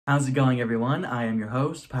How's it going, everyone? I am your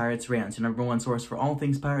host, Pirates Rants, your number one source for all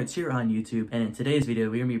things Pirates here on YouTube. And in today's video,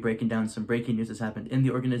 we're going to be breaking down some breaking news that's happened in the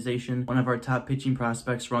organization. One of our top pitching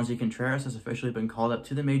prospects, ROANSY Contreras, has officially been called up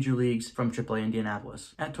to the major leagues from AAA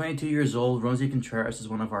Indianapolis. At 22 years old, ROANSY Contreras is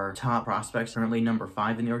one of our top prospects, currently number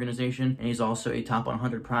 5 in the organization, and he's also a top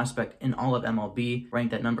 100 prospect in all of MLB,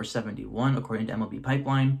 ranked at number 71 according to MLB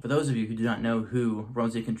Pipeline. For those of you who do not know who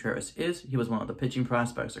ROANSY Contreras is, he was one of the pitching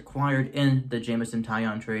prospects acquired in the Jameson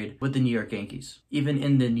Taillon trade with the New York Yankees. Even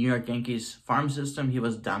in the New York Yankees farm system, he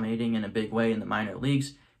was dominating in a big way in the minor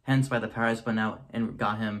leagues, hence why the Pirates went out and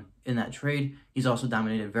got him in that trade. He's also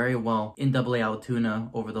dominated very well in AA Altoona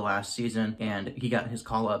over the last season, and he got his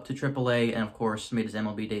call up to AAA and of course made his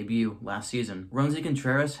MLB debut last season. ROANSY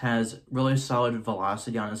Contreras has really solid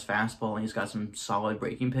velocity on his fastball, and he's got some solid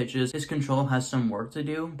breaking pitches. His control has some work to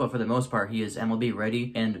do, but for the most part he is MLB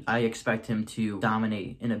ready, and I expect him to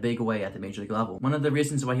dominate in a big way at the major league level. One of the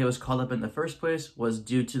reasons why he was called up in the first place was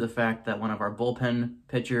due to the fact that one of our bullpen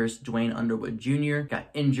pitchers, Dwayne Underwood Jr., got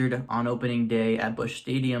injured on opening day at Busch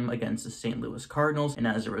Stadium against the St. Louis Cardinals, and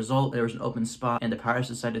as a result there was an open spot and the Pirates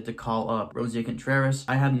decided to call up ROANSY Contreras.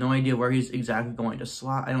 I have no idea where he's exactly going to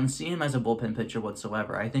slot. I don't see him as a bullpen pitcher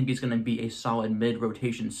whatsoever. I think he's going to be a solid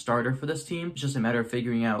mid-rotation starter for this team. It's just a matter of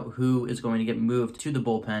figuring out who is going to get moved to the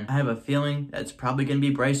bullpen. I have a feeling that it's probably going to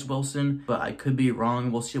be Bryce Wilson, but I could be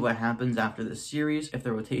wrong. We'll see what happens after this series. If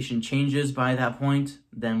the rotation changes by that point,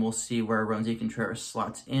 then we'll see where ROANSY Contreras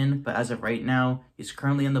slots in, but as of right now, he's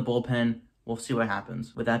currently in the bullpen. We'll see what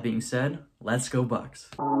happens. With that being said, let's go Bucks.